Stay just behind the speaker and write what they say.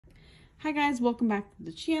Hi guys, welcome back to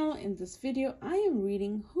the channel. In this video, I am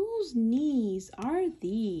reading Whose Knees Are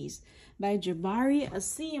These by Jabari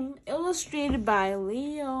Asim, illustrated by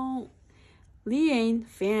Liane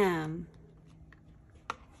Pham.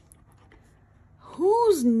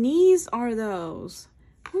 Whose knees are those?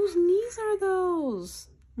 Whose knees are those?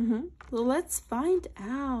 So let's find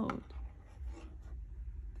out.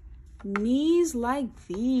 Knees like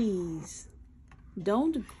these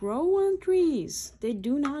don't grow on trees. They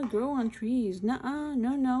do not grow on trees. Nuh-uh,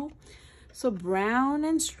 no. So brown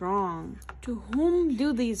and strong. To whom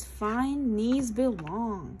do these fine knees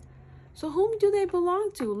belong? So whom do they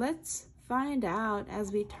belong to? Let's find out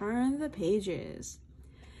as we turn the pages.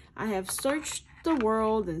 I have searched the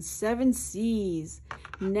world and 7 seas.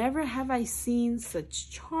 Never have I seen such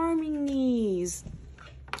charming knees.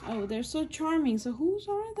 Oh, they're so charming. So whose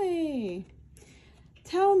are they?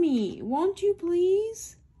 Tell me, won't you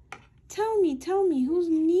please? Tell me, whose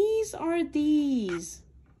knees are these?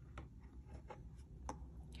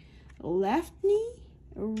 Left knee,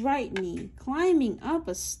 right knee, climbing up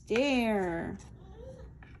a stair.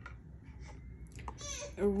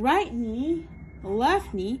 Right knee,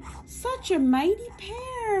 left knee, such a mighty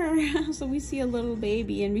pair. So we see a little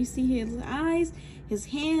baby and we see his eyes, his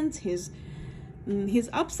hands, his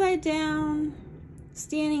upside down,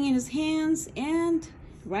 standing in his hands, and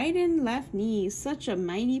right and left knees, such a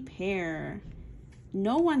mighty pair.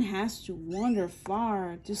 No one has to wander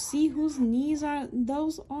far to see whose knees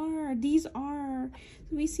these are.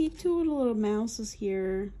 We see 2 little mouses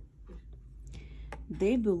here.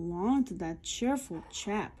 They belong to that cheerful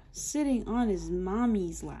chap sitting on his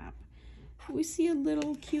mommy's lap. We see a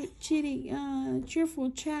little cute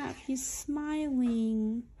cheerful chap. He's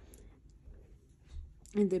smiling.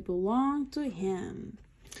 And they belong to him.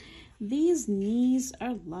 These knees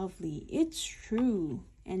are lovely, it's true,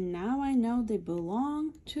 and now I know they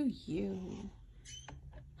belong to you.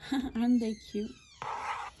 Aren't they cute?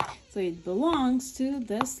 So it belongs to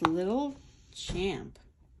this little champ.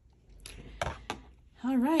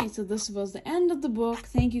 Alright, so this was the end of the book.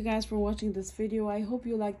 Thank you guys for watching this video. I hope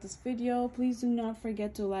you liked this video. Please do not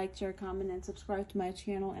forget to like, share, comment, and subscribe to my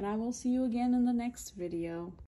channel, and I will see you again in the next video.